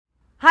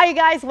Hi you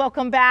guys,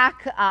 welcome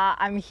back.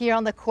 I'm here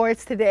on the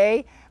courts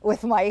today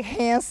with my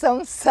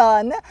handsome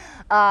son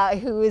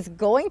who is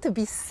going to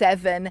be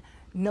 7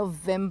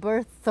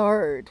 November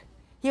 3rd.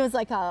 He was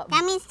like That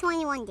means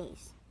 21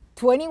 days.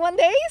 21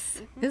 days?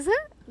 Mm-hmm. Is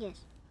it? Yes.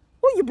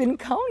 Oh, you've been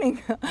counting.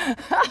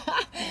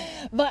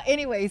 But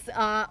anyways,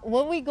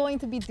 what we're going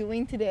to be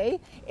doing today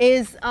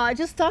is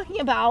just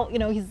talking about,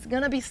 he's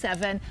going to be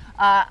 7.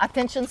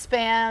 Attention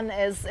span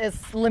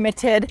is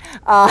limited,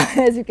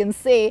 as you can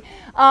see.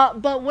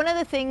 But one of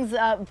the things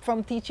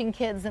from teaching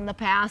kids in the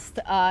past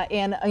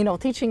and,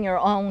 teaching your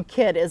own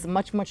kid is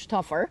much, much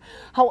tougher.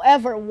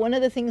 However, one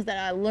of the things that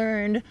I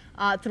learned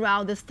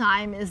throughout this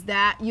time is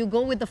that you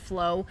go with the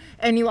flow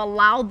and you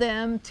allow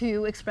them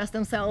to express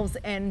themselves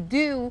and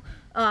do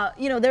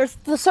there's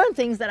certain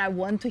things that I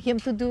want him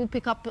to do,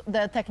 pick up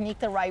the technique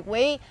the right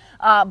way.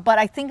 But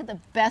I think the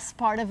best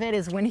part of it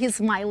is when he's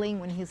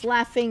smiling, when he's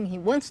laughing, he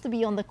wants to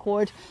be on the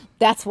court.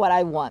 That's what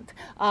I want.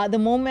 The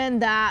moment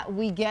that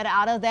we get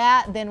out of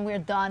that, then we're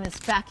done. It's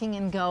packing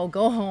and go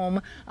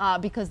home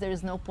because there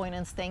is no point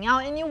in staying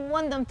out. And you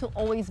want them to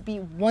always be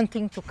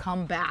wanting to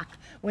come back.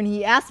 When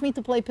he asked me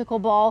to play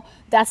pickleball,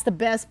 that's the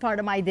best part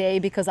of my day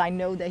because I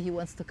know that he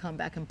wants to come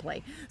back and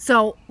play.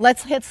 So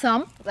let's hit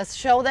some. Let's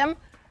show them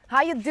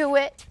how you do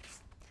it.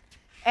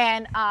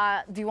 And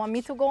do you want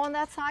me to go on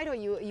that side or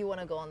you want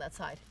to go on that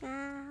side?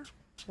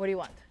 What do you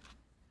want?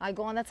 I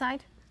go on that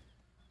side?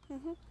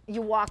 Mm-hmm.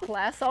 You walk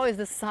less? Oh, it's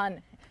the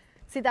sun.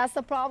 See, that's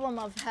the problem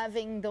of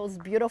having those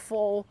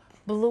beautiful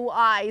blue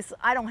eyes.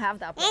 I don't have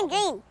that problem. And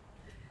green.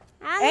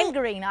 And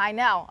green, I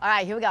know. All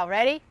right, here we go.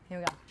 Ready? Here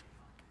we go.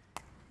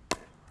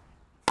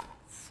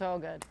 So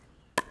good.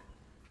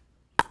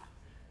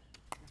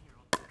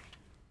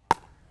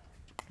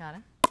 Got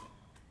it?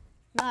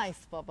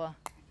 Nice, Bubba.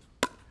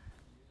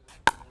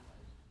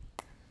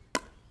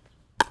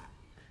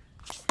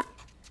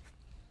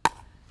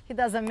 He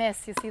doesn't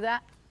miss, you see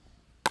that?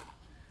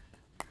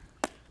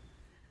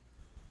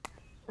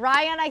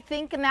 Ryan, I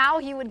think now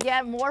he would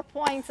get more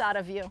points out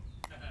of you.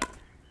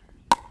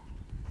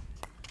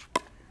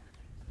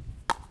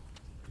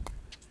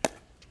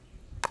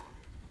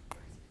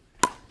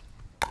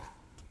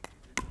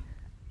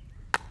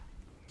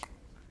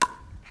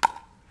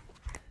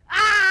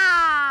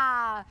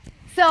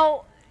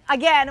 So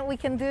again,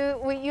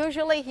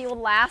 usually he will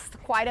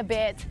last quite a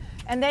bit,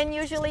 and then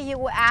usually he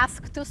will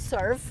ask to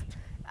serve,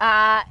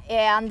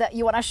 and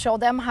you want to show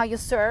them how you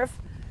serve.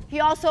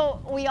 We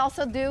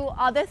also do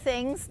other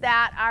things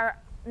that are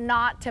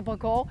not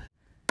typical.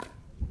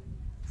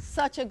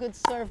 Such a good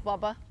serve,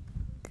 Bubba.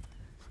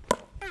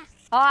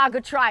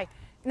 Good try.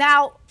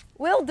 Now,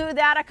 we'll do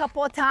that a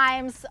couple of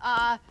times,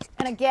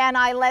 and again,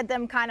 I let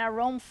them kind of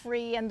roam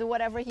free and do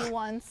whatever he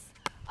wants.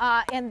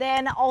 And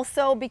then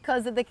also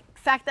because of the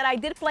fact that I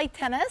did play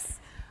tennis,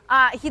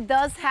 he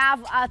does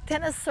have a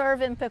tennis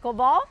serve in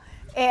pickleball.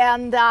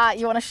 And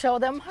you want to show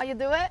them how you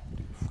do it?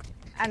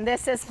 And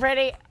this is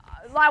pretty,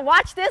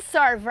 watch this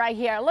serve right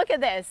here. Look at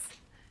this.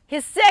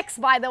 He's 6,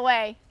 by the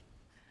way.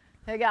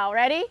 Here we go,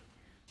 ready?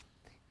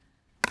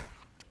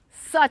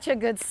 Such a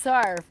good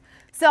serve.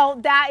 So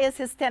that is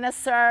his tennis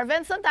serve,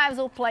 and sometimes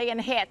we'll play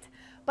and hit.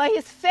 But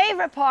his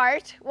favorite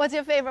part, what's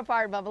your favorite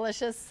part,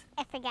 Bubblicious?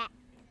 I forgot.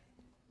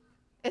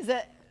 Is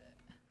it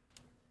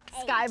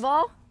sky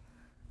ball?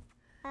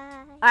 All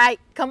right,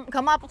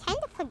 come up. I kind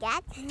of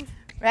forgot.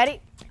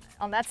 Ready?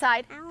 On that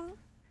side.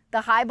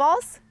 The high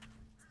balls?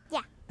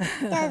 Yeah,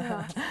 those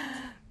balls.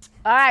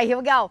 All right, here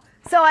we go.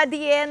 So at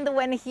the end,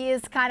 when he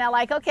is kind of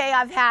like, okay,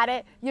 I've had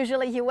it,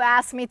 usually he will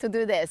ask me to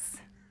do this.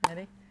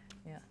 Ready?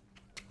 Yeah.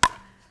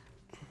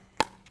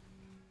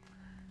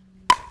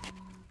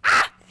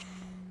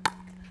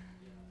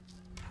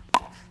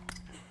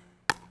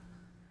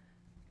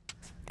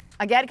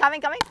 Again,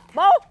 coming.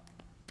 Bow!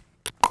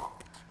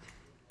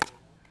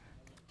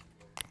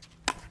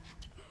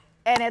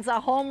 And it's a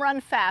home run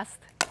fast.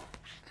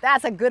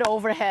 That's a good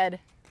overhead.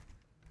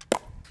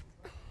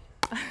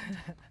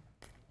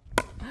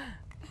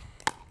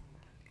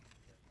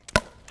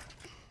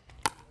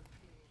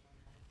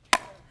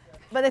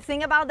 But the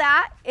thing about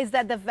that is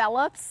that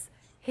develops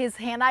his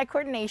hand-eye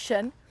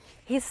coordination.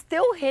 He's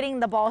still hitting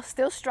the ball,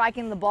 still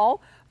striking the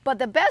ball. But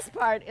the best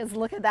part is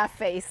look at that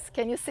face.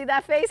 Can you see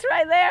that face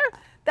right there?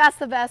 That's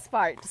the best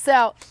part.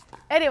 So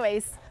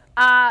anyways,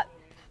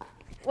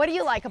 what do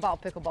you like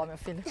about pickleball, my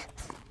filho?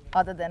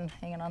 Other than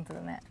hanging on to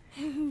the net?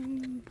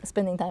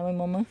 Spending time with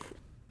Mama?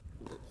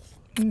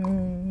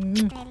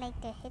 I like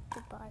to hit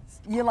the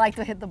balls. You like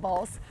to hit the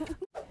balls.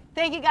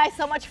 Thank you guys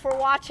so much for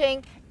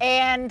watching.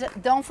 And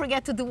don't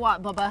forget to do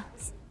what, Bubba?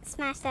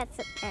 Smash that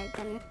subscribe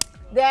button.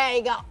 There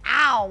you go.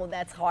 Ow,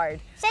 that's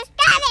hard.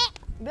 Subscribe it!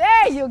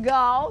 There you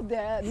go.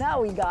 There.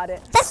 Now we got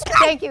it. Subscribe.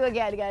 Thank you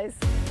again, guys.